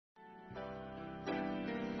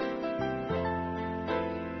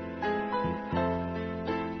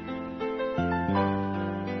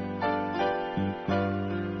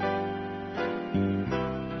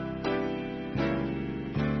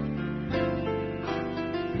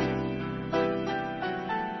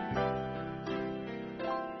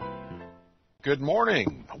Good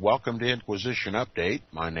morning. Welcome to Inquisition Update.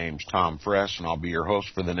 My name's Tom Fress, and I'll be your host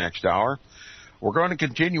for the next hour. We're going to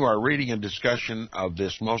continue our reading and discussion of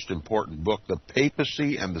this most important book, The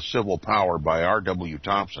Papacy and the Civil Power by R.W.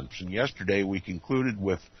 Thompson. And yesterday we concluded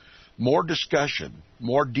with more discussion,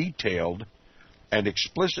 more detailed and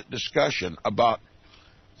explicit discussion about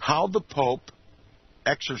how the Pope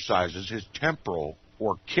exercises his temporal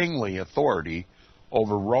or kingly authority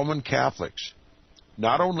over Roman Catholics,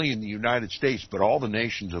 not only in the United States, but all the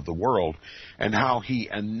nations of the world, and how he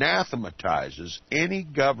anathematizes any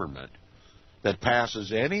government that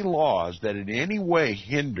passes any laws that in any way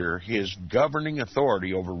hinder his governing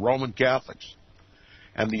authority over Roman Catholics.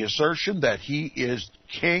 And the assertion that he is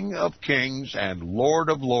King of Kings and Lord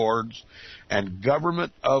of Lords and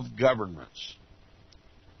government of governments,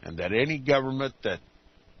 and that any government that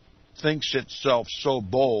thinks itself so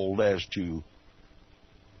bold as to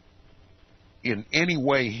in any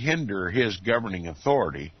way hinder his governing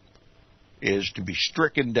authority is to be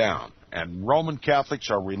stricken down. And Roman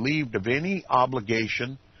Catholics are relieved of any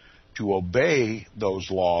obligation to obey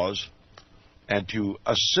those laws and to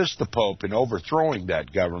assist the Pope in overthrowing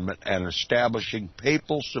that government and establishing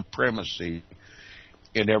papal supremacy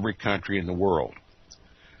in every country in the world.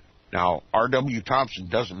 Now, R.W. Thompson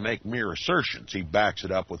doesn't make mere assertions. He backs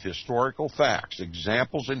it up with historical facts,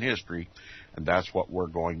 examples in history, and that's what we're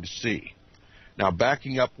going to see. Now,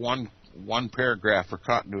 backing up one paragraph for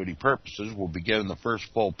continuity purposes, we'll begin in the first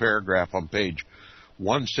full paragraph on page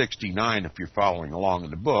 169 if you're following along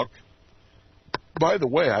in the book. By the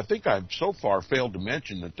way, I think I've so far failed to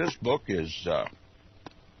mention that this book is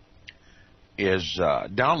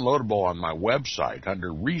downloadable on my website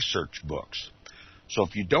under research books. So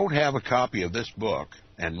if you don't have a copy of this book,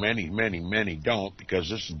 and many don't, because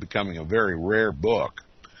this is becoming a very rare book,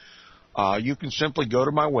 you can simply go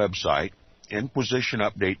to my website,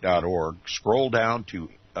 inquisitionupdate.org, scroll down to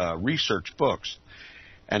research books,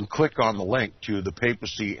 and click on the link to The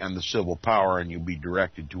Papacy and the Civil Power, and you'll be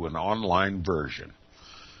directed to an online version.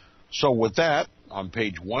 So with that, on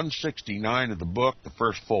page 169 of the book, the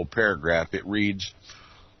first full paragraph, it reads,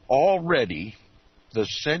 "Already the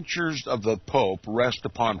censures of the Pope rest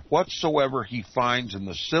upon whatsoever he finds in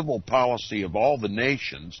the civil policy of all the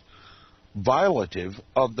nations violative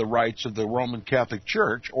of the rights of the Roman Catholic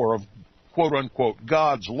Church, or of quote-unquote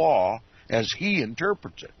God's law as he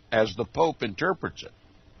interprets it, as the Pope interprets it.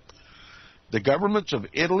 The governments of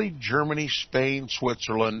Italy, Germany, Spain,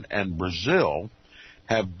 Switzerland, and Brazil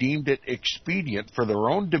have deemed it expedient for their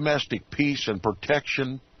own domestic peace and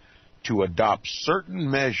protection to adopt certain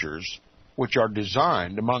measures which are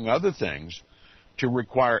designed, among other things, to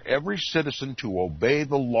require every citizen to obey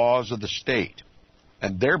the laws of the state,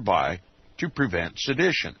 and thereby to prevent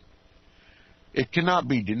sedition. It cannot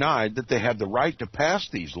be denied that they have the right to pass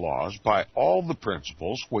these laws by all the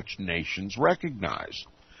principles which nations recognize.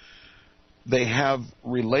 They have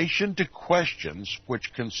relation to questions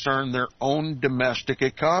which concern their own domestic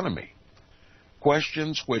economy,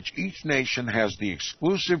 questions which each nation has the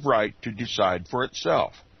exclusive right to decide for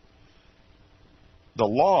itself. The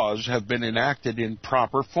laws have been enacted in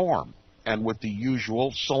proper form and with the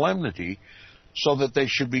usual solemnity, so that they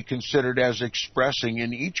should be considered as expressing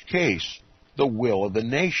in each case the will of the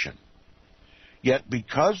nation. Yet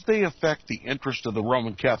because they affect the interest of the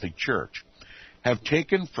Roman Catholic Church, have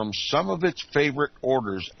taken from some of its favorite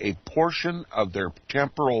orders a portion of their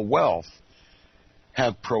temporal wealth,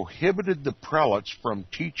 have prohibited the prelates from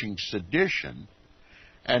teaching sedition,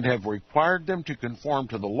 and have required them to conform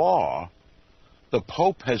to the law, the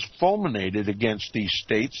Pope has fulminated against these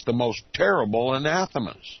states the most terrible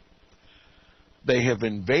anathemas. They have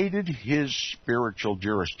invaded his spiritual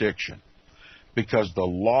jurisdiction, because the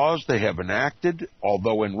laws they have enacted,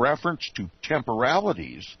 although in reference to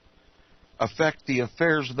temporalities, affect the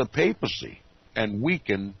affairs of the papacy and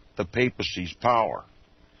weaken the papacy's power.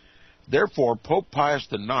 Therefore, Pope Pius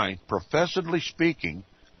IX, professedly speaking,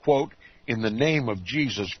 quote, in the name of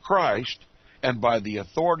Jesus Christ, and by the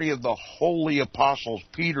authority of the holy apostles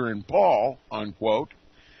Peter and Paul, unquote,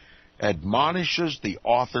 admonishes the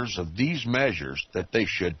authors of these measures that they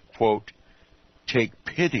should, quote, take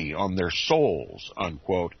pity on their souls,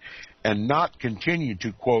 unquote, and not continue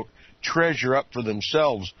to, quote, treasure up for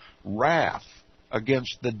themselves wrath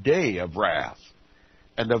against the day of wrath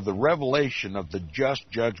and of the revelation of the just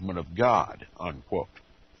judgment of God, unquote.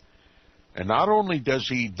 And not only does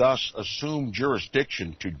he thus assume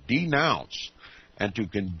jurisdiction to denounce and to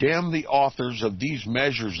condemn the authors of these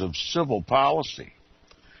measures of civil policy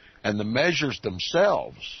and the measures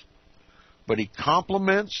themselves, but he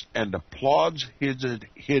compliments and applauds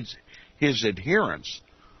his adherents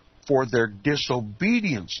for their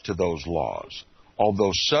disobedience to those laws,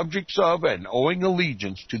 although subjects of and owing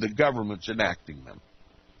allegiance to the governments enacting them.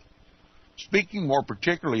 Speaking more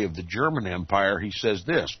particularly of the German Empire, he says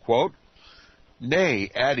this, quote, "Nay,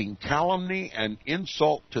 adding calumny and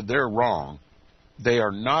insult to their wrong, they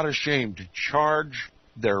are not ashamed to charge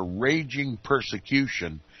their raging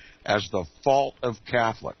persecution as the fault of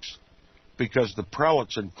Catholics, because the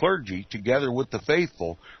prelates and clergy, together with the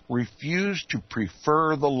faithful, refuse to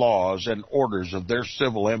prefer the laws and orders of their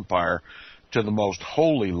civil empire to the most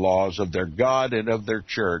holy laws of their God and of their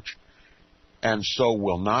church, and so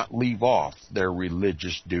will not leave off their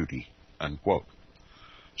religious duty," unquote.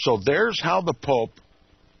 So there's how the Pope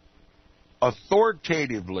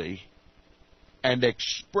authoritatively and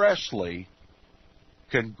expressly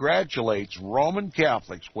congratulates Roman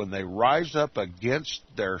Catholics when they rise up against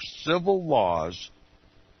their civil laws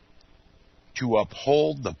to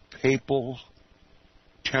uphold the papal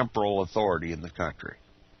temporal authority in the country,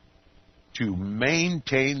 to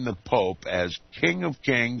maintain the Pope as King of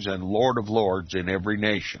Kings and Lord of Lords in every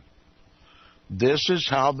nation. This is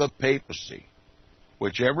how the papacy,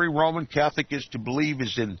 which every Roman Catholic is to believe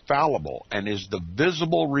is infallible and is the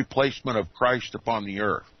visible replacement of Christ upon the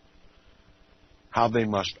earth, how they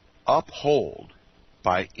must uphold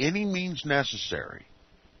by any means necessary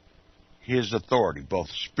his authority, both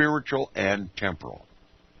spiritual and temporal.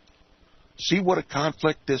 See what a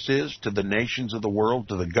conflict this is to the nations of the world,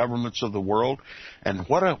 to the governments of the world, and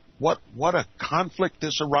what a conflict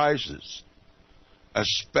this arises,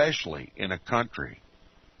 especially in a country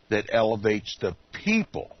that elevates the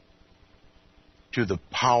people to the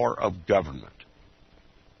power of government,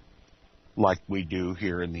 like we do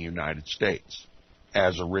here in the United States,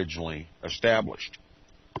 as originally established.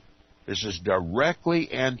 This is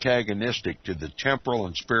directly antagonistic to the temporal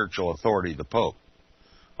and spiritual authority of the Pope.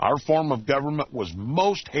 Our form of government was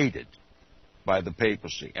most hated by the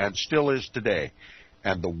papacy, and still is today.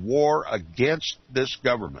 And the war against this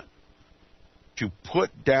government to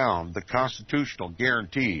put down the constitutional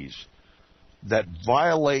guarantees that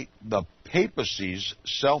violate the papacy's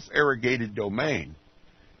self-arrogated domain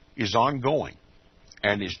is ongoing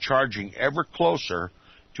and is charging ever closer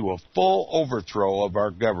to a full overthrow of our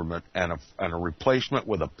government and a replacement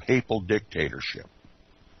with a papal dictatorship.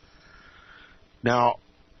 Now,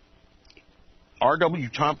 R.W.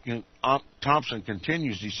 Thompson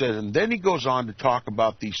continues, he says, and then he goes on to talk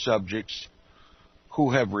about these subjects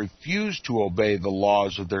who have refused to obey the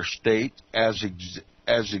laws of their state as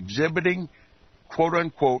exhibiting,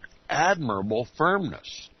 quote-unquote, admirable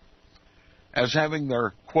firmness, as having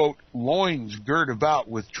their, quote, loins girt about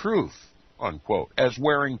with truth, unquote, as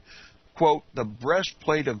wearing, quote, the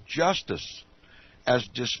breastplate of justice, as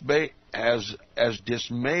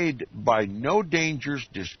dismayed by no dangers,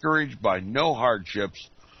 discouraged by no hardships,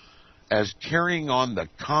 as carrying on the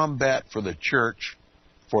combat for the church,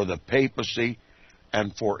 for the papacy,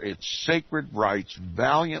 and for its sacred rights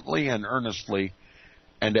valiantly and earnestly,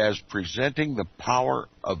 and as presenting the power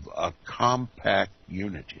of a compact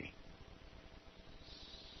unity.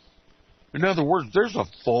 In other words, there's a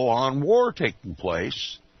full-on war taking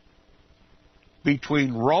place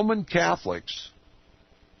between Roman Catholics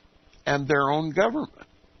and their own government.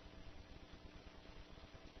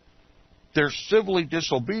 They're civilly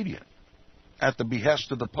disobedient at the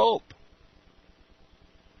behest of the Pope.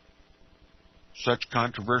 Such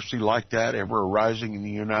controversy like that ever arising in the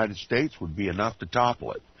United States would be enough to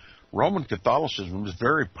topple it. Roman Catholicism is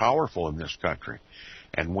very powerful in this country.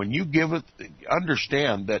 And when you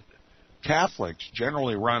understand that Catholics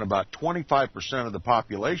generally run about 25% of the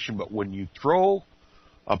population, but when you throw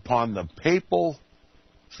upon the papal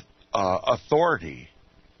authority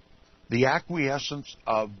the acquiescence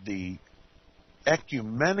of the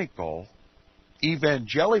ecumenical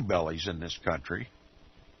evangelibellies in this country,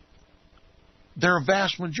 they're a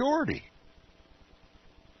vast majority.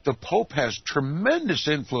 The Pope has tremendous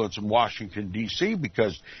influence in Washington, D.C.,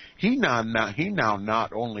 because he now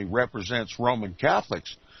not only represents Roman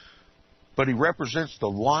Catholics, but he represents the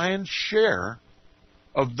lion's share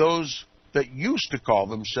of those that used to call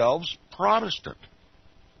themselves Protestant.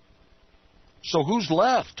 So who's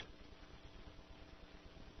left?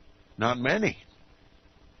 Not many.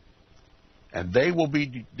 And they will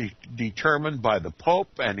be determined by the Pope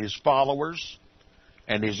and his followers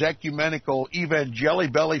and his ecumenical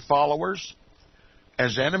evangelibelly followers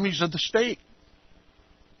as enemies of the state.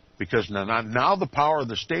 Because now the power of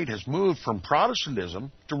the state has moved from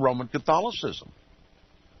Protestantism to Roman Catholicism.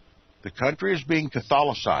 The country is being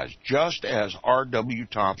Catholicized, just as R.W.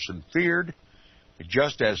 Thompson feared,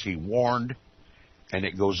 just as he warned, and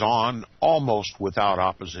it goes on almost without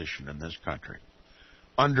opposition in this country.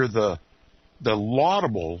 under the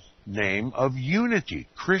laudable name of unity,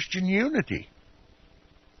 Christian unity.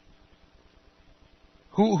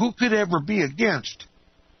 Who could ever be against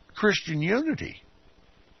Christian unity?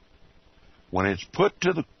 When it's put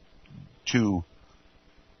to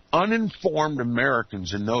uninformed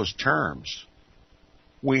Americans in those terms,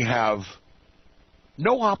 we have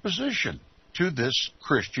no opposition to this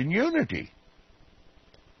Christian unity,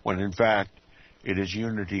 when in fact it is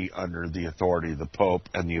unity under the authority of the Pope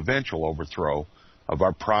and the eventual overthrow of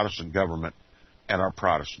our Protestant government and our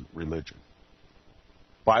Protestant religion.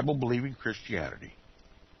 Bible-believing Christianity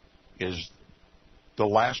is the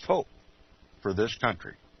last hope for this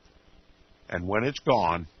country. And when it's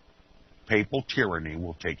gone, papal tyranny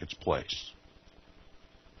will take its place.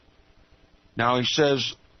 Now he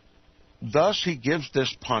says, thus he gives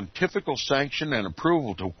this pontifical sanction and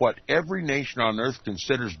approval to what every nation on earth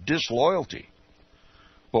considers disloyalty,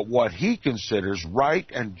 but what he considers right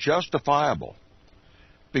and justifiable,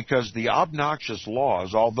 because the obnoxious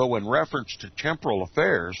laws, although in reference to temporal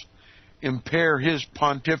affairs, impair his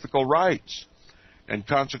pontifical rights and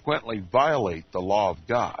consequently violate the law of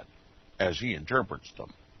God as he interprets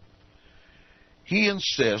them. He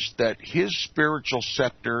insists that his spiritual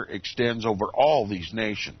scepter extends over all these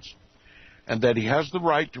nations, and that he has the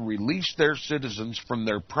right to release their citizens from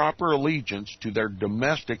their proper allegiance to their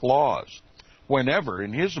domestic laws, whenever,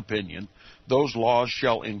 in his opinion, those laws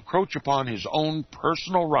shall encroach upon his own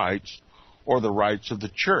personal rights or the rights of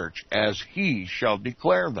the church, as he shall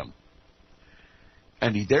declare them.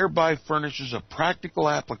 And he thereby furnishes a practical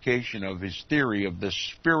application of his theory of this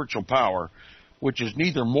spiritual power, which is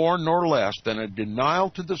neither more nor less than a denial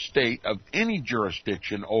to the state of any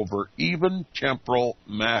jurisdiction over even temporal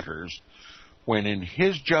matters, when in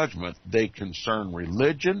his judgment they concern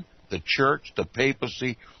religion, the church, the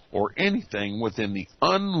papacy, or anything within the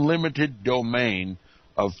unlimited domain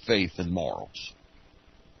of faith and morals.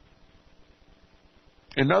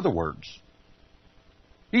 In other words,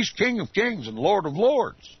 he's King of Kings and Lord of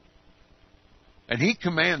Lords, and he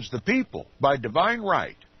commands the people by divine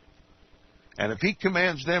right. And if he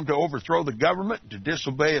commands them to overthrow the government, to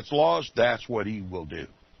disobey its laws, that's what he will do.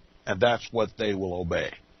 And that's what they will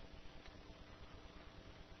obey.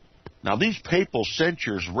 Now, these papal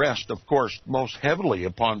censures rest, of course, most heavily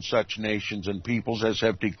upon such nations and peoples as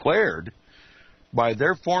have declared by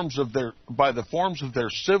the forms of their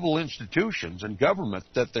civil institutions and government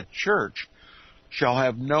that the church shall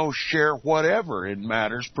have no share whatever in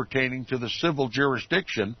matters pertaining to the civil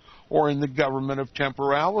jurisdiction or in the government of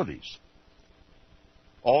temporalities.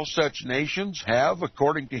 All such nations have,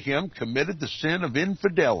 according to him, committed the sin of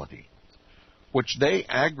infidelity, which they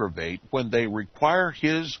aggravate when they require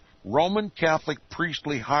his Roman Catholic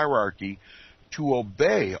priestly hierarchy to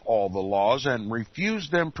obey all the laws and refuse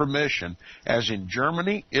them permission, as in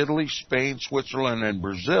Germany, Italy, Spain, Switzerland, and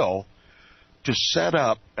Brazil, to set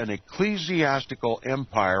up an ecclesiastical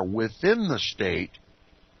empire within the state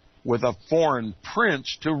with a foreign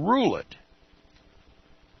prince to rule it.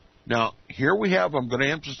 Now, here we have, I'm going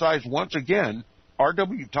to emphasize once again,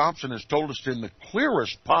 R.W. Thompson has told us in the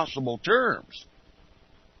clearest possible terms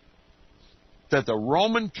that the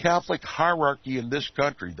Roman Catholic hierarchy in this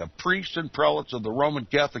country, the priests and prelates of the Roman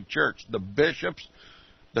Catholic Church, the bishops,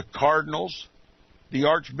 the cardinals, the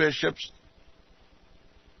archbishops,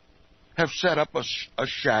 have set up a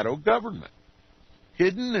shadow government,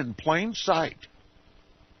 hidden in plain sight,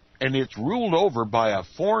 and it's ruled over by a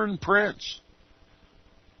foreign prince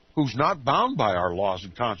who's not bound by our laws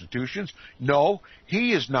and constitutions. No,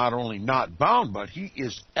 he is not only not bound, but he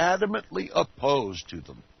is adamantly opposed to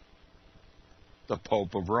them. The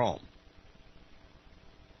Pope of Rome.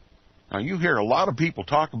 Now, you hear a lot of people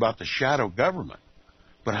talk about the shadow government,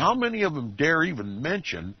 but how many of them dare even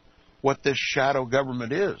mention what this shadow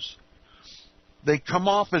government is? They come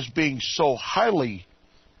off as being so highly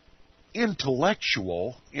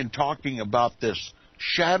intellectual in talking about this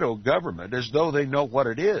shadow government as though they know what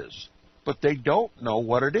it is, but they don't know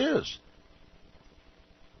what it is.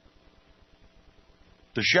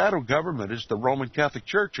 The shadow government is the Roman Catholic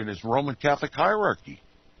Church and its Roman Catholic hierarchy,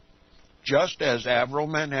 just as Averell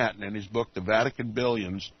Manhattan in his book, The Vatican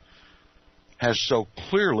Billions, has so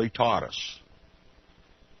clearly taught us.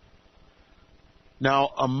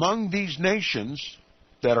 Now, among these nations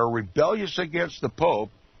that are rebellious against the Pope,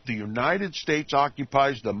 the United States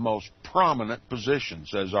occupies the most prominent position,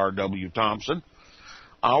 says R.W. Thompson.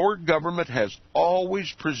 Our government has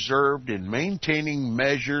always preserved in maintaining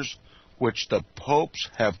measures which the popes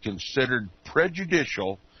have considered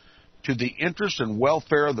prejudicial to the interests and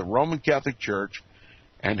welfare of the Roman Catholic Church,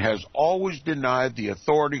 and has always denied the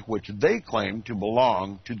authority which they claim to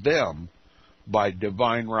belong to them by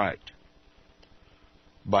divine right.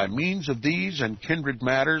 By means of these and kindred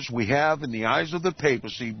matters, we have, in the eyes of the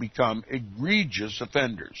papacy, become egregious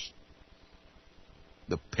offenders.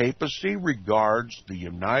 The papacy regards the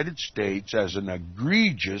United States as an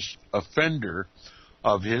egregious offender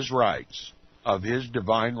of his rights, of his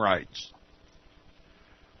divine rights.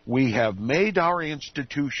 We have made our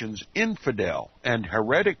institutions infidel and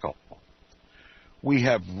heretical. We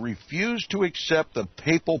have refused to accept the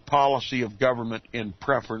papal policy of government in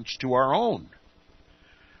preference to our own.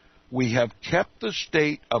 We have kept the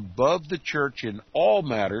state above the church in all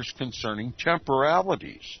matters concerning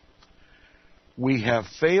temporalities. We have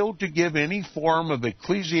failed to give any form of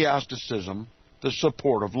ecclesiasticism the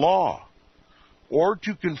support of law, or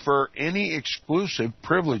to confer any exclusive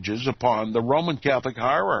privileges upon the Roman Catholic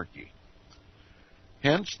hierarchy.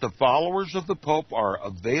 Hence, the followers of the Pope are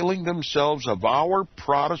availing themselves of our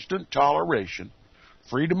Protestant toleration,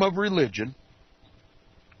 freedom of religion,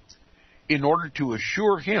 in order to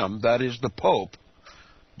assure him, that is the Pope,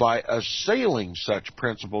 by assailing such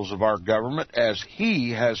principles of our government as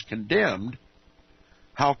he has condemned,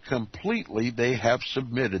 how completely they have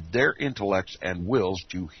submitted their intellects and wills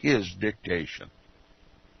to his dictation.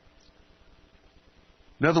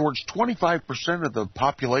 In other words, 25% of the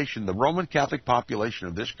population, the Roman Catholic population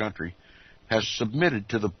of this country, has submitted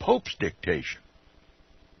to the Pope's dictation.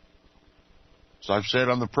 As I've said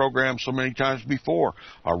on the program so many times before,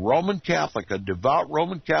 a Roman Catholic, a devout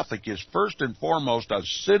Roman Catholic, is first and foremost a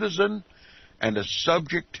citizen and a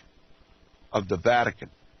subject of the Vatican.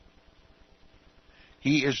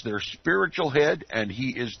 He is their spiritual head and he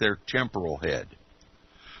is their temporal head.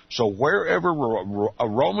 So wherever a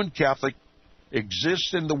Roman Catholic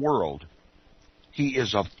exists in the world, he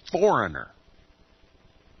is a foreigner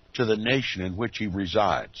to the nation in which he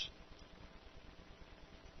resides.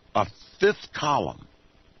 A fifth column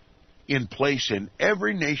in place in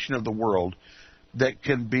every nation of the world that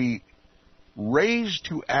can be raised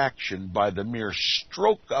to action by the mere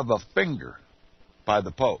stroke of a finger by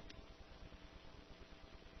the Pope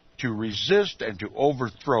to resist and to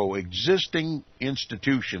overthrow existing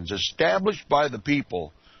institutions established by the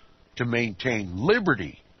people to maintain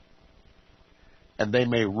liberty. And they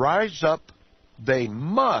may rise up, they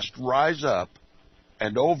must rise up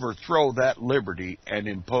and overthrow that liberty and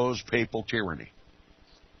impose papal tyranny.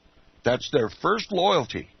 That's their first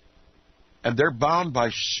loyalty, and they're bound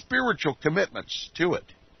by spiritual commitments to it.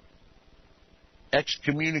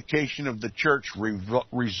 Excommunication of the church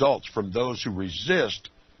results from those who resist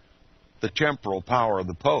the temporal power of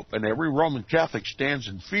the Pope, and every Roman Catholic stands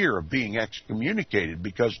in fear of being excommunicated,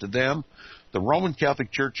 because to them, the Roman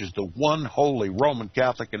Catholic Church is the one holy Roman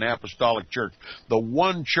Catholic and Apostolic Church, the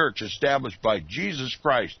one church established by Jesus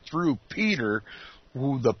Christ through Peter,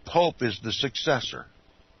 who the Pope is the successor.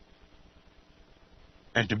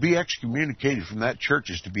 And to be excommunicated from that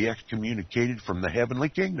church is to be excommunicated from the heavenly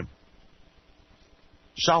kingdom.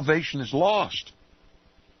 Salvation is lost.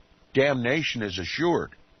 Damnation is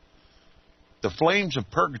assured. The flames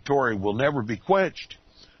of purgatory will never be quenched,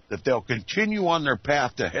 that they'll continue on their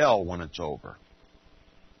path to hell when it's over.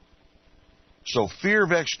 So fear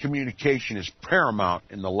of excommunication is paramount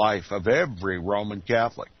in the life of every Roman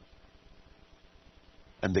Catholic.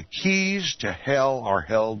 And the keys to hell are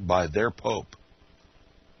held by their Pope,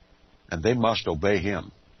 and they must obey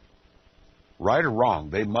him. Right or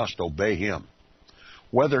wrong, they must obey him.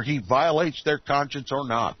 Whether he violates their conscience or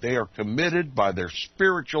not, they are committed by their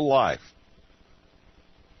spiritual life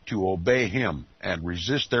to obey him and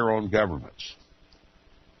resist their own governments.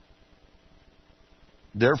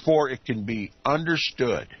 Therefore, it can be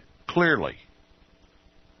understood clearly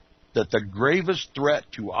that the gravest threat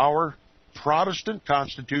to our Protestant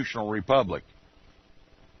constitutional republic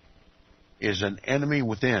is an enemy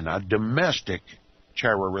within, a domestic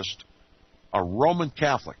terrorist, a Roman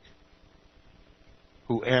Catholic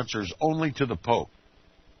who answers only to the Pope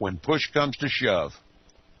when push comes to shove.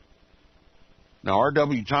 Now,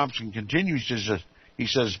 R.W. Thompson continues, he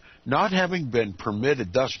says, not having been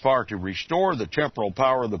permitted thus far to restore the temporal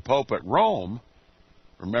power of the Pope at Rome,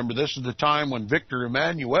 remember this is the time when Victor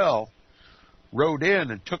Emmanuel rode in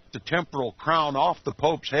and took the temporal crown off the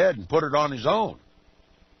Pope's head and put it on his own.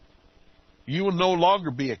 You will no longer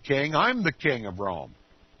be a king, I'm the king of Rome,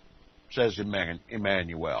 says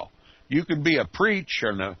Emmanuel. You can be a preacher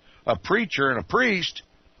and a priest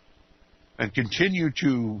and continue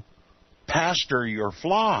to pastor your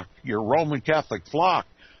flock, your Roman Catholic flock,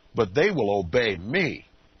 but they will obey me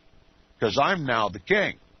because I'm now the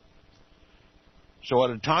king. So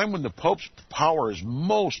at a time when the Pope's power is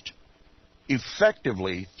most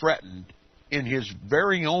effectively threatened in his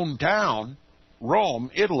very own town, Rome,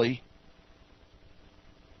 Italy,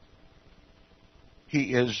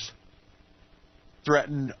 he is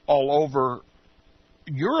threatened all over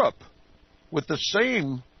Europe with the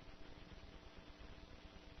same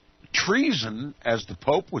treason, as the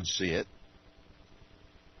Pope would see it,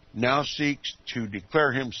 now seeks to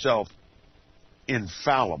declare himself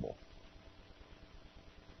infallible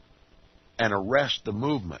and arrest the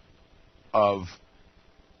movement of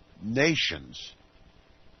nations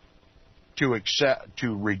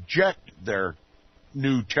to reject their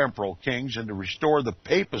new temporal kings and to restore the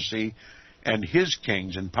papacy and his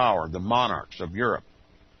kings in power, the monarchs of Europe.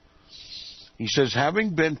 He says,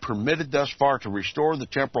 having been permitted thus far to restore the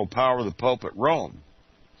temporal power of the Pope at Rome,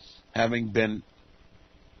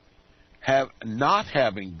 not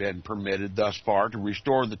having been permitted thus far to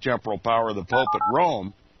restore the temporal power of the Pope at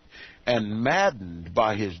Rome, and maddened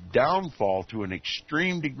by his downfall to an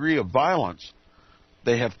extreme degree of violence,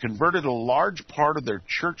 they have converted a large part of their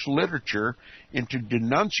church literature into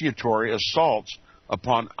denunciatory assaults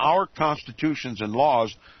upon our constitutions and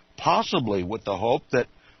laws, possibly with the hope that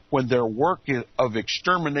when their work of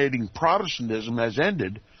exterminating Protestantism has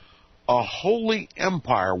ended, a holy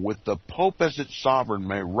empire with the Pope as its sovereign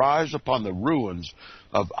may rise upon the ruins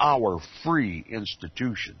of our free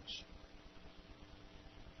institutions.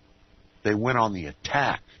 They went on the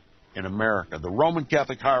attack in America. The Roman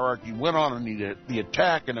Catholic hierarchy went on the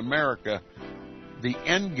attack in America. The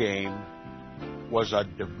end game was a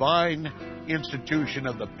divine institution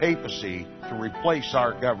of the papacy to replace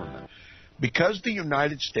our government. Because the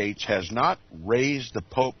United States has not raised the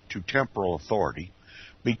Pope to temporal authority,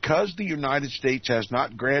 because the United States has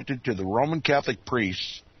not granted to the Roman Catholic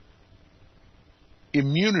priests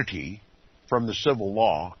immunity from the civil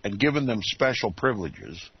law and given them special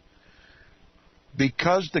privileges,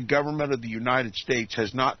 because the government of the United States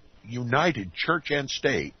has not united church and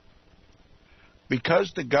state,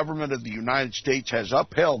 because the government of the United States has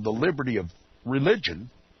upheld the liberty of religion,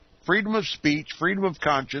 freedom of speech, freedom of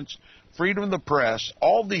conscience, freedom of the press,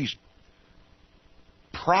 all these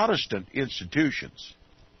Protestant institutions,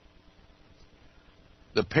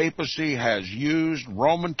 the papacy has used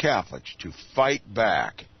Roman Catholics to fight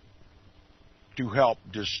back, to help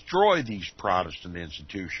destroy these Protestant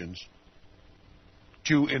institutions,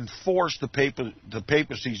 to enforce the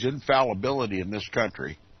papacy's infallibility in this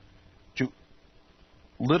country, to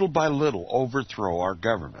little by little overthrow our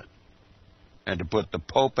government, and to put the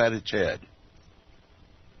Pope at its head.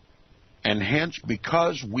 And hence,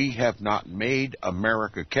 because we have not made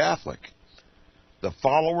America Catholic, the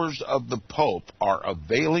followers of the Pope are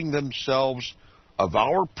availing themselves of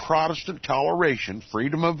our Protestant toleration,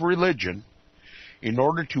 freedom of religion, in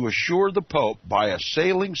order to assure the Pope, by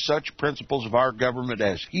assailing such principles of our government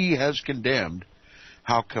as he has condemned,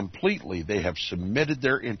 how completely they have submitted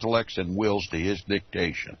their intellects and wills to his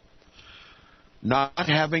dictation. Not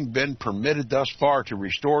having been permitted thus far to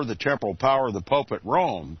restore the temporal power of the Pope at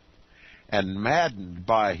Rome, and maddened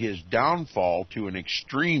by his downfall to an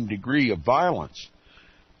extreme degree of violence,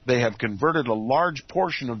 they have converted a large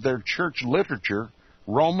portion of their church literature,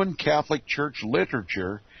 Roman Catholic Church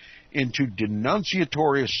literature, into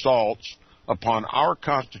denunciatory assaults upon our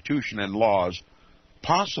Constitution and laws,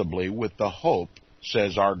 possibly with the hope,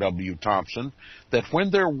 says R.W. Thompson, that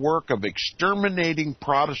when their work of exterminating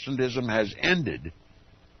Protestantism has ended,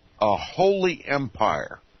 a holy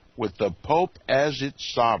empire with the Pope as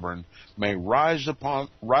its sovereign may rise upon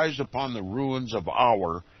the ruins of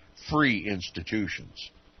our free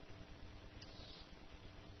institutions.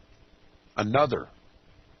 Another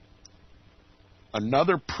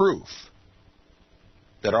proof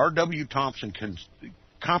that R.W. Thompson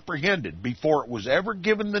comprehended before it was ever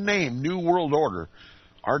given the name New World Order.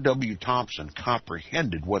 R.W. Thompson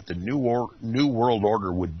comprehended what the New World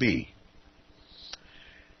Order would be.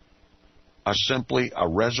 Simply a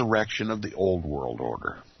resurrection of the Old World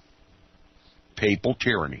Order. Papal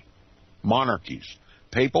tyranny, monarchies,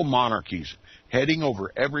 papal monarchies heading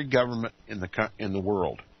over every government in the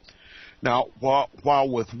world. Now, while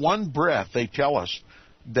with one breath they tell us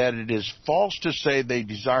that it is false to say they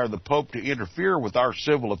desire the Pope to interfere with our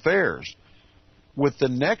civil affairs, with the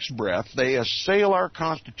next breath they assail our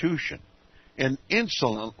Constitution and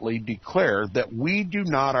insolently declare that we do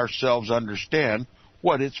not ourselves understand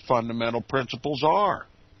what its fundamental principles are.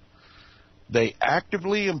 They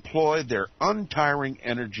actively employ their untiring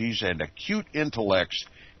energies and acute intellects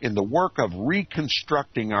in the work of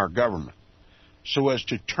reconstructing our government, so as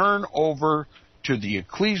to turn over to the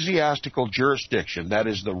ecclesiastical jurisdiction, that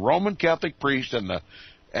is the Roman Catholic priest and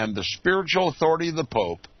the spiritual authority of the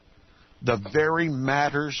Pope, the very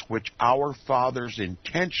matters which our fathers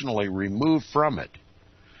intentionally removed from it.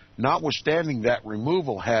 Notwithstanding that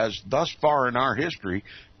removal has, thus far in our history,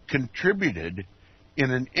 contributed in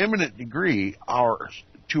an eminent degree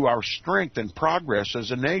to our strength and progress as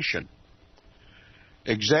a nation.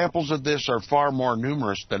 Examples of this are far more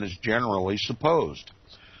numerous than is generally supposed.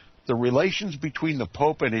 The relations between the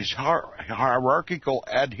Pope and his hierarchical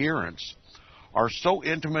adherents are so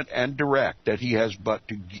intimate and direct that he has but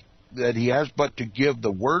to give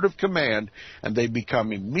the word of command, and they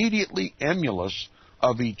become immediately emulous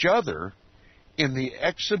of each other in the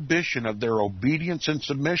exhibition of their obedience and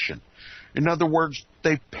submission. In other words,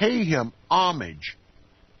 they pay him homage,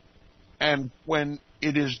 and when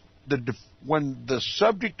the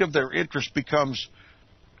subject of their interest becomes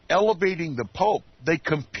elevating the Pope, they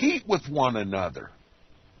compete with one another.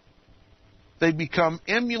 They become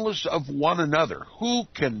emulous of one another. Who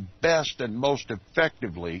can best and most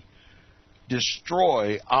effectively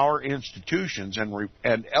destroy our institutions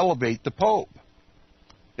and elevate the Pope?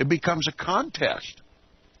 It becomes a contest.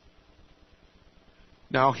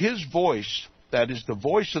 Now, his voice, that is the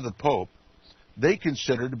voice of the Pope, they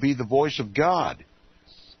consider to be the voice of God.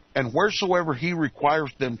 And wheresoever he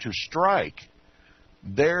requires them to strike,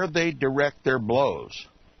 there they direct their blows.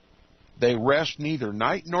 They rest neither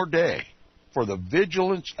night nor day, for the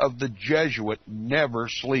vigilance of the Jesuit never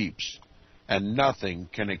sleeps, and nothing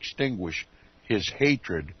can extinguish his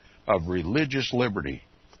hatred of religious liberty.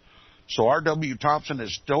 So R.W. Thompson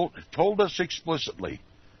has told us explicitly,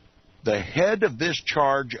 the head of this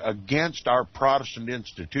charge against our Protestant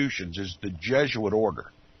institutions is the Jesuit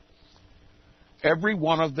order. Every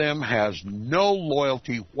one of them has no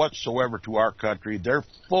loyalty whatsoever to our country. Their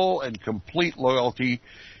full and complete loyalty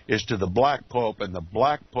is to the Black Pope, and the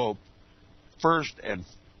Black Pope first and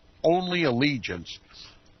only allegiance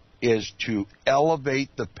is to elevate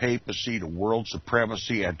the papacy to world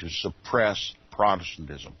supremacy and to suppress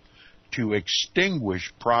Protestantism, to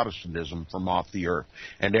extinguish Protestantism from off the earth,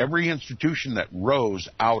 and every institution that rose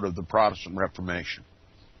out of the Protestant Reformation.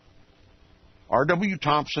 R.W.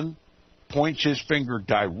 Thompson points his finger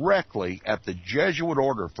directly at the Jesuit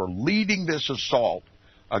order for leading this assault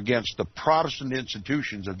against the Protestant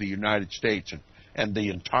institutions of the United States and the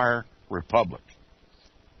entire Republic.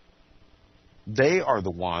 They are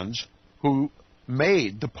the ones who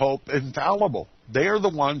made the Pope infallible. They are the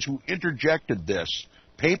ones who interjected this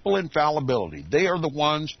papal infallibility. They are the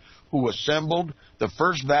ones who assembled the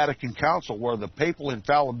First Vatican Council where the papal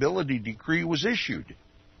infallibility decree was issued.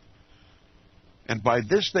 And by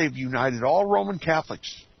this they've united all Roman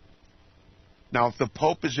Catholics. Now, if the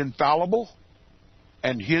Pope is infallible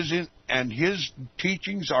and his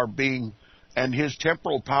teachings are being, and his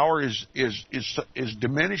temporal power is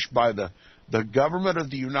diminished by the government of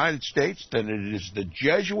the United States, then it is the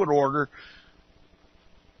Jesuit order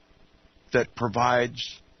that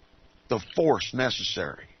provides the force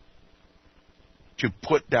necessary to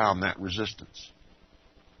put down that resistance.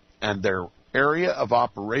 And their area of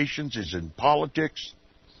operations is in politics,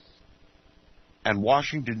 and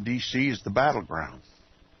Washington, D.C. is the battleground.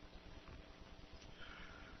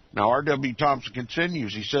 Now, R.W. Thompson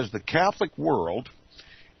continues. He says, the Catholic world,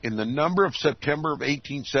 in the number of September of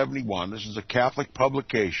 1871, this is a Catholic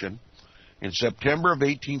publication, in September of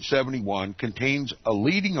 1871, contains a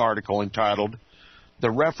leading article entitled,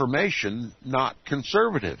 The Reformation Not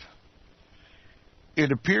Conservative.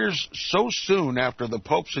 It appears so soon after the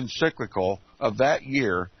Pope's encyclical of that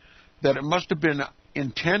year that it must have been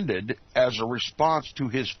intended as a response to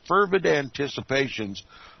his fervid anticipations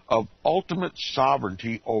of ultimate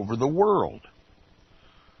sovereignty over the world.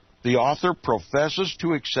 The author professes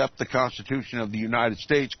to accept the Constitution of the United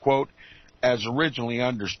States, quote, as originally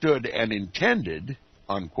understood and intended,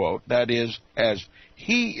 unquote, that is, as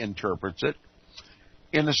he interprets it,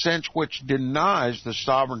 in a sense which denies the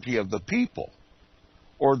sovereignty of the people,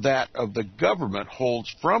 or that of the government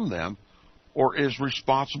holds from them, or is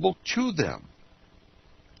responsible to them.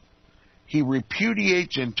 He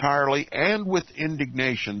repudiates entirely and with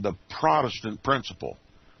indignation the Protestant principle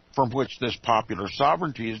from which this popular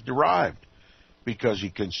sovereignty is derived, because he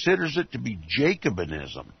considers it to be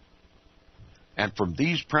Jacobinism. And from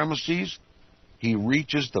these premises, he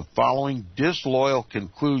reaches the following disloyal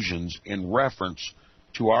conclusions in reference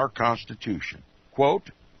to our Constitution. Quote,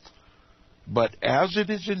 but as it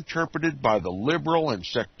is interpreted by the liberal and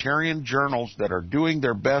sectarian journals that are doing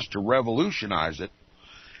their best to revolutionize it,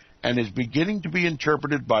 and is beginning to be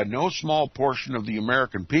interpreted by no small portion of the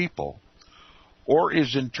American people, or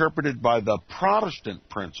is interpreted by the Protestant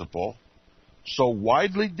principle, so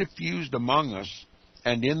widely diffused among us,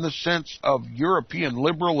 and in the sense of European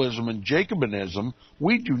liberalism and Jacobinism,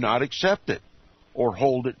 we do not accept it, or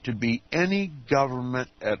hold it to be any government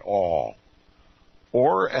at all,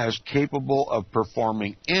 or as capable of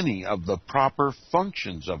performing any of the proper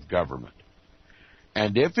functions of government.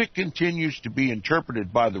 And if it continues to be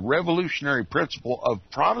interpreted by the revolutionary principle of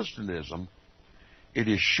Protestantism, it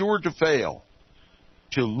is sure to fail,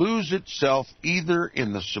 to lose itself either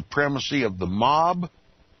in the supremacy of the mob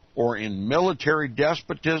or in military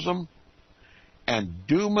despotism, and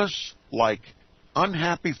doom us, like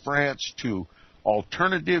unhappy France, to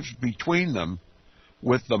alternatives between them,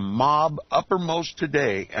 with the mob uppermost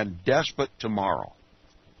today and despot tomorrow.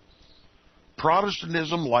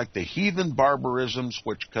 Protestantism, like the heathen barbarisms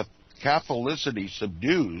which Catholicity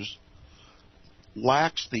subdues,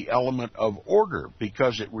 lacks the element of order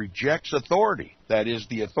because it rejects authority, that is,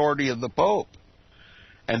 the authority of the Pope,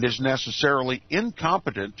 and is necessarily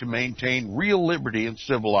incompetent to maintain real liberty in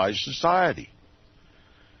civilized society.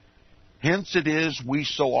 Hence it is we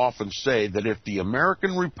so often say that if the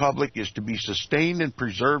American Republic is to be sustained and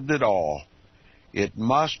preserved at all, it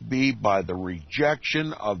must be by the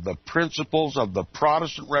rejection of the principles of the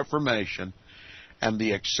Protestant Reformation and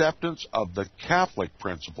the acceptance of the Catholic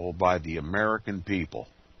principle by the American people.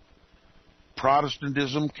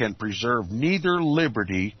 Protestantism can preserve neither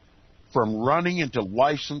liberty from running into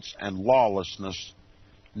license and lawlessness,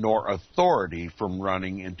 nor authority from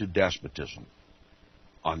running into despotism."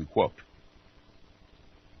 Unquote.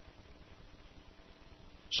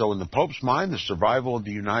 So in the Pope's mind, the survival of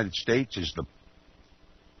the United States is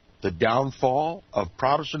the downfall of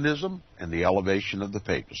Protestantism and the elevation of the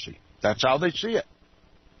papacy. That's how they see it.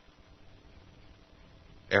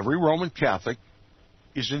 Every Roman Catholic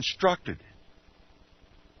is instructed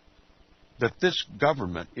that this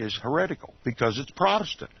government is heretical because it's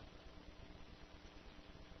Protestant.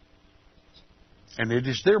 And it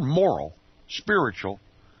is their moral, spiritual,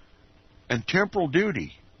 and temporal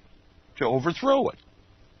duty to overthrow it.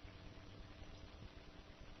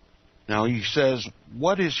 Now he says,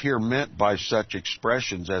 what is here meant by such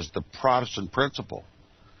expressions as the Protestant principle,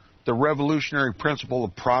 the revolutionary principle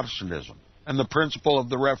of Protestantism, and the principle of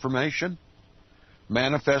the Reformation?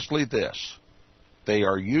 Manifestly this: they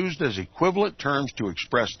are used as equivalent terms to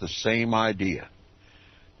express the same idea,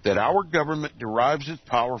 that our government derives its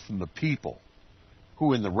power from the people,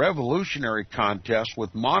 who in the revolutionary contest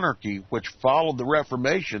with monarchy which followed the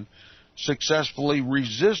Reformation successfully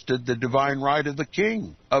resisted the divine right of the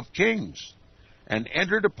King of Kings and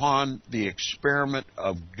entered upon the experiment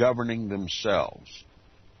of governing themselves.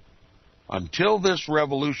 Until this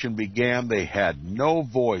revolution began, they had no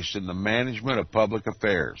voice in the management of public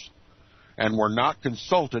affairs and were not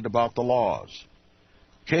consulted about the laws.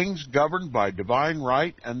 Kings governed by divine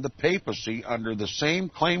right and the papacy under the same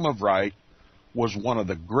claim of right was one of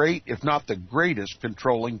the great, if not the greatest,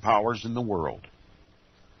 controlling powers in the world.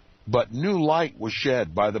 But new light was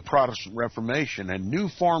shed by the Protestant Reformation, and new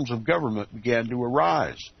forms of government began to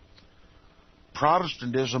arise.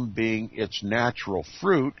 Protestantism, being its natural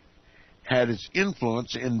fruit, had its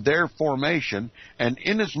influence in their formation, and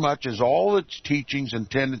inasmuch as all its teachings and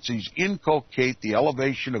tendencies inculcate the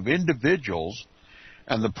elevation of individuals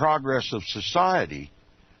and the progress of society,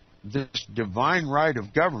 this divine right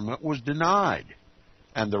of government was denied,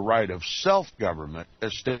 and the right of self-government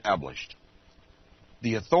established.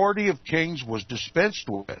 The authority of kings was dispensed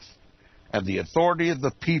with, and the authority of the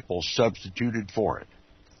people substituted for it.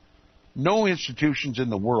 No institutions in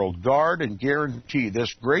the world guard and guarantee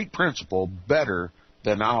this great principle better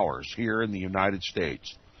than ours here in the United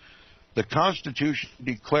States. The Constitution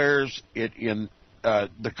declares it in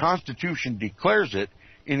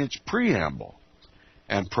its preamble,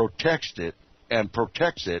 and protects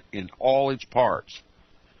it in all its parts.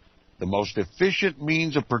 The most efficient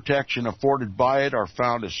means of protection afforded by it are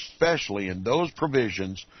found especially in those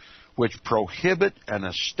provisions which prohibit an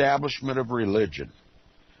establishment of religion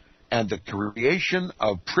and the creation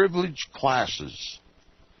of privileged classes,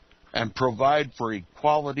 and provide for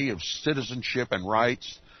equality of citizenship and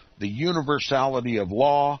rights, the universality of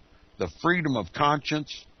law, the freedom of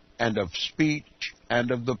conscience, and of speech, and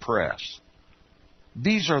of the press.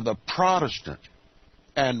 These are the Protestant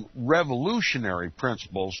and revolutionary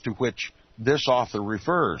principles to which this author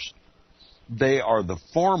refers. They are the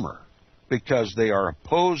former because they are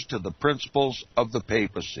opposed to the principles of the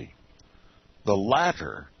papacy. The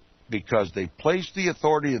latter because they place the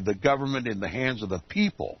authority of the government in the hands of the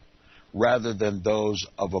people rather than those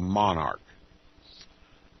of a monarch.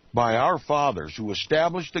 By our fathers who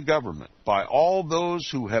established the government, by all those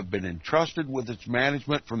who have been entrusted with its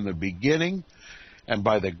management from the beginning, and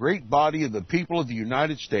by the great body of the people of the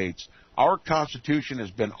United States, our Constitution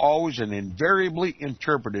has been always and invariably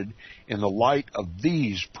interpreted in the light of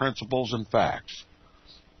these principles and facts.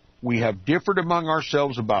 We have differed among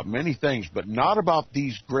ourselves about many things, but not about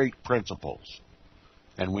these great principles.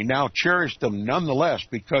 and we now cherish them nonetheless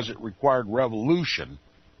because it required revolution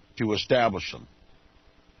to establish them.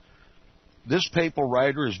 This papal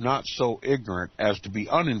writer is not so ignorant as to be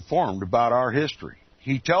uninformed about our history.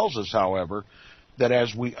 He tells us, however, that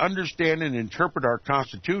as we understand and interpret our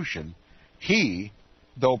Constitution, he,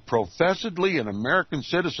 though professedly an American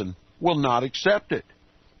citizen, will not accept it,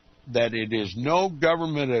 that it is no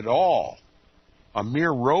government at all, a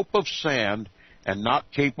mere rope of sand, and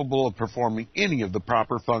not capable of performing any of the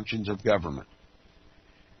proper functions of government.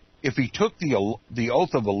 If he took the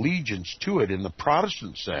oath of allegiance to it in the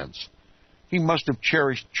Protestant sense, he must have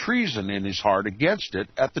cherished treason in his heart against it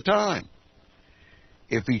at the time.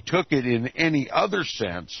 If he took it in any other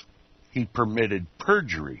sense, he committed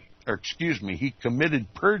perjury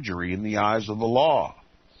in the eyes of the law.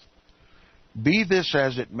 Be this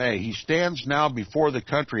as it may, he stands now before the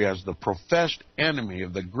country as the professed enemy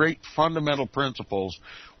of the great fundamental principles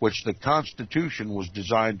which the Constitution was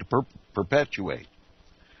designed to perpetuate.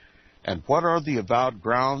 And what are the avowed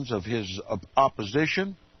grounds of his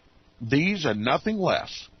opposition? These and nothing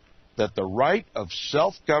less, that the right of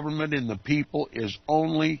self-government in the people is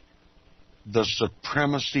only the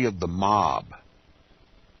supremacy of the mob,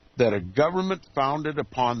 that a government founded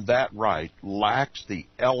upon that right lacks the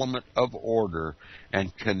element of order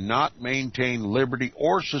and cannot maintain liberty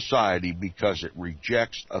or society because it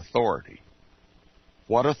rejects authority.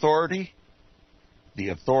 What authority? The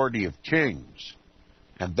authority of kings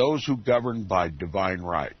and those who govern by divine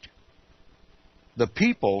right. The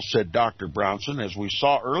people, said Dr. Brownson, as we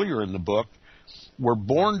saw earlier in the book, were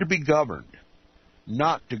born to be governed,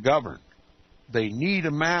 not to govern. They need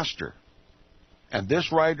a master. And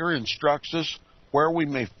this writer instructs us where we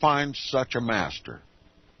may find such a master.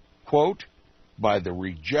 Quote, by the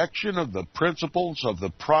rejection of the principles of the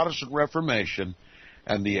Protestant Reformation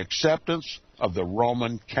and the acceptance of the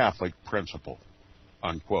Roman Catholic principle.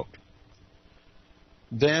 Unquote.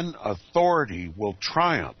 Then authority will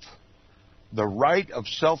triumph. The right of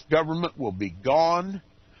self-government will be gone,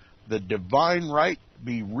 the divine right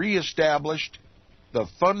be reestablished, the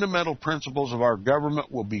fundamental principles of our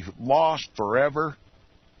government will be lost forever.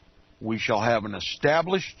 We shall have an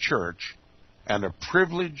established church and a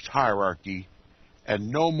privileged hierarchy and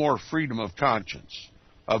no more freedom of conscience,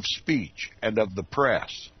 of speech, and of the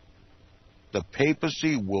press. The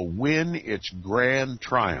papacy will win its grand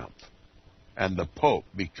triumph and the Pope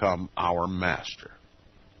become our master.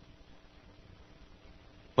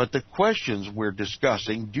 But the questions we're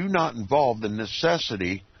discussing do not involve the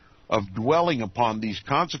necessity of dwelling upon these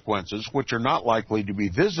consequences, which are not likely to be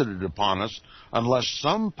visited upon us unless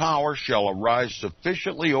some power shall arise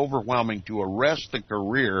sufficiently overwhelming to arrest the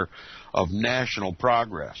career of national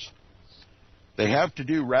progress. They have to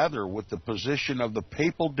do rather with the position of the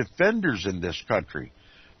papal defenders in this country,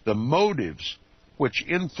 the motives which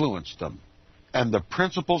influence them, and the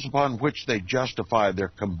principles upon which they justify their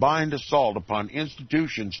combined assault upon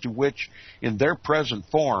institutions to which, in their present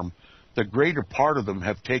form, the greater part of them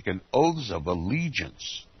have taken oaths of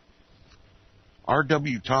allegiance.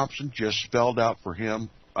 R.W. Thompson just spelled out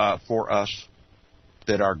for us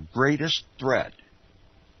that our greatest threat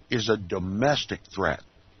is a domestic threat,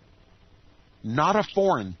 not a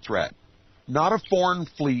foreign threat, not a foreign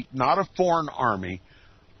fleet, not a foreign army,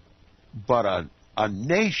 but a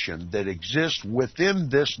nation that exists within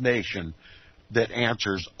this nation that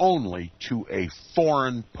answers only to a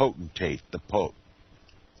foreign potentate, the Pope.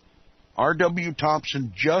 R.W.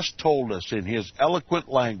 Thompson just told us in his eloquent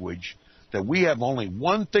language that we have only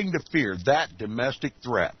one thing to fear, that domestic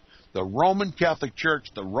threat, the Roman Catholic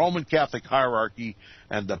Church, the Roman Catholic hierarchy,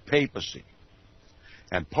 and the papacy.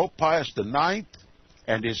 And Pope Pius IX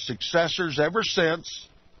and his successors ever since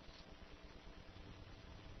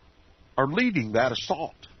are leading that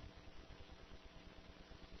assault.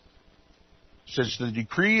 Since the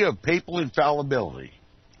decree of papal infallibility,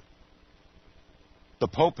 the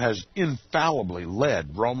Pope has infallibly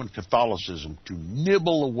led Roman Catholicism to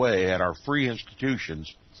nibble away at our free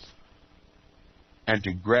institutions and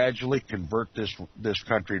to gradually convert this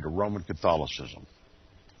country to Roman Catholicism.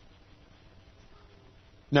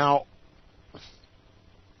 Now,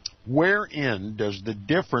 wherein does the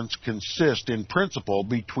difference consist in principle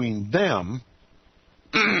between them,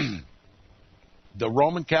 the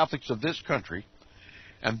Roman Catholics of this country,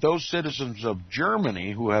 and those citizens of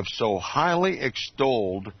Germany who have so highly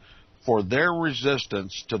extolled for their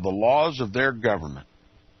resistance to the laws of their government?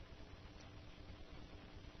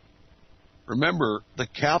 Remember, the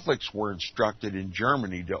Catholics were instructed in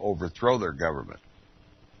Germany to overthrow their government.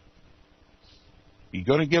 He's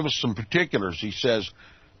going to give us some particulars. He says,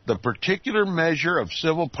 The particular measure of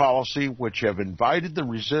civil policy which have invited the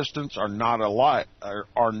resistance are not alike,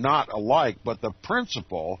 but the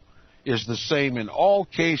principle is the same in all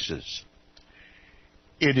cases.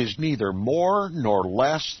 It is neither more nor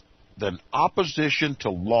less than opposition to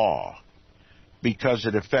law, because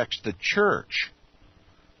it affects the church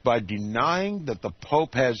by denying that the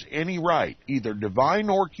Pope has any right, either divine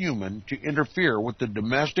or human, to interfere with the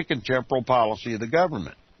domestic and temporal policy of the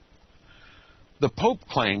government. The Pope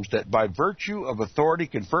claims that by virtue of authority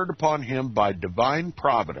conferred upon him by divine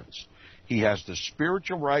providence, he has the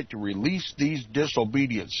spiritual right to release these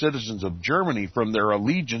disobedient citizens of Germany from their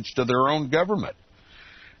allegiance to their own government,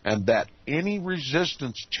 and that any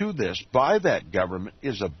resistance to this by that government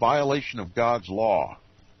is a violation of God's law.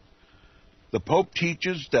 The Pope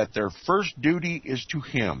teaches that their first duty is to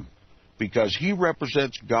him, because he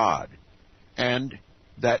represents God, and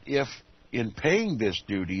that if, in paying this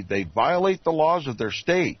duty, they violate the laws of their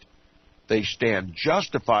state, they stand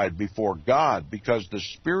justified before God, because the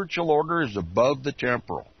spiritual order is above the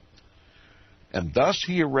temporal. And thus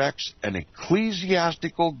he erects an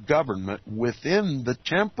ecclesiastical government within the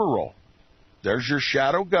temporal. There's your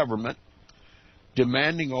shadow government,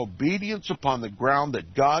 demanding obedience upon the ground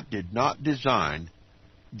that God did not design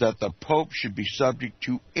that the Pope should be subject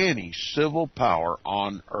to any civil power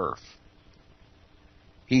on earth.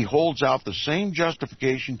 He holds out the same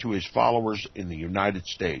justification to his followers in the United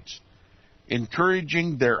States,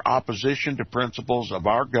 encouraging their opposition to principles of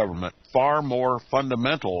our government far more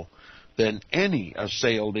fundamental than any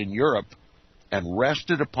assailed in Europe, and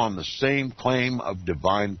rested upon the same claim of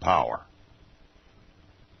divine power.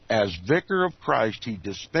 As vicar of Christ, he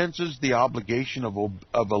dispenses the obligation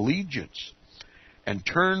of allegiance and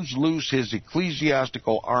turns loose his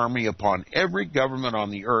ecclesiastical army upon every government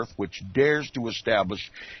on the earth which dares to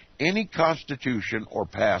establish any constitution or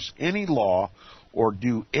pass any law or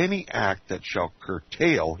do any act that shall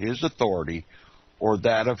curtail his authority or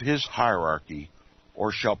that of his hierarchy,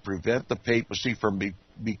 or shall prevent the papacy from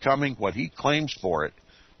becoming what he claims for it,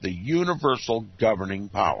 the universal governing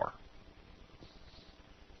power.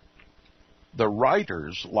 The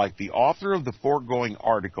writers, like the author of the foregoing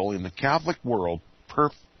article in the Catholic world,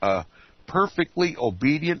 perfectly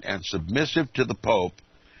obedient and submissive to the Pope,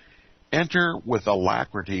 enter with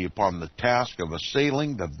alacrity upon the task of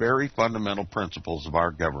assailing the very fundamental principles of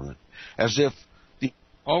our government, as if the...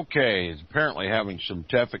 Okay, it's apparently having some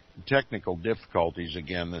technical difficulties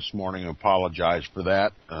again this morning. I apologize for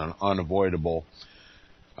that. Unavoidable.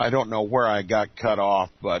 I don't know where I got cut off,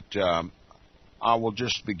 but I will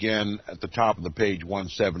just begin at the top of the page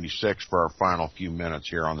 176 for our final few minutes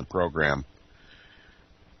here on the program.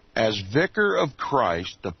 As vicar of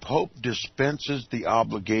Christ, the Pope dispenses the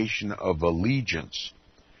obligation of allegiance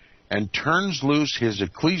and turns loose his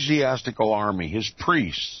ecclesiastical army, his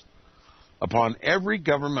priests, upon every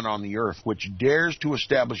government on the earth which dares to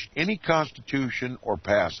establish any constitution or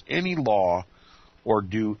pass any law or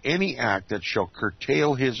do any act that shall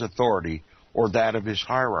curtail his authority or that of his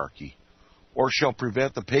hierarchy, or shall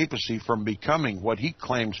prevent the papacy from becoming what he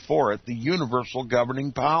claims for it, the universal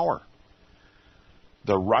governing power.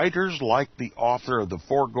 The writers, like the author of the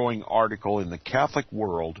foregoing article in the Catholic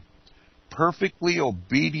world, perfectly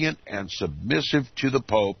obedient and submissive to the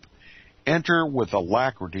Pope, enter with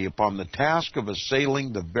alacrity upon the task of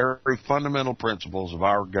assailing the very fundamental principles of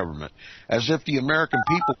our government, as if the American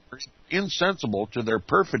people were insensible to their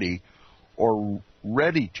perfidy or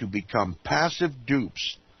ready to become passive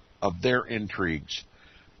dupes of their intrigues.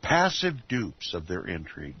 Passive dupes of their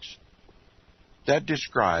intrigues. That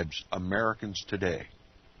describes Americans today.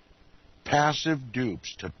 Passive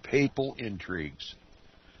dupes to papal intrigues.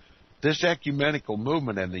 This ecumenical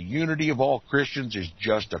movement and the unity of all Christians is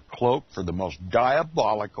just a cloak for the most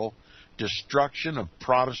diabolical destruction of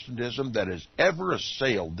Protestantism that has ever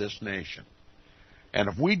assailed this nation. And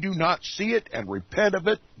if we do not see it and repent of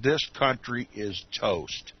it, this country is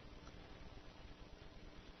toast.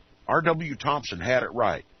 R.W. Thompson had it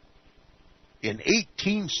right. In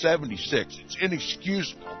 1876, it's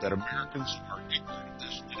inexcusable that Americans are ignorant of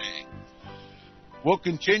this today. We'll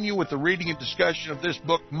continue with the reading and discussion of this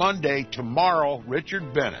book Monday. Tomorrow,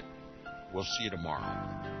 Richard Bennett. We'll see you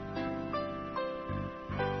tomorrow.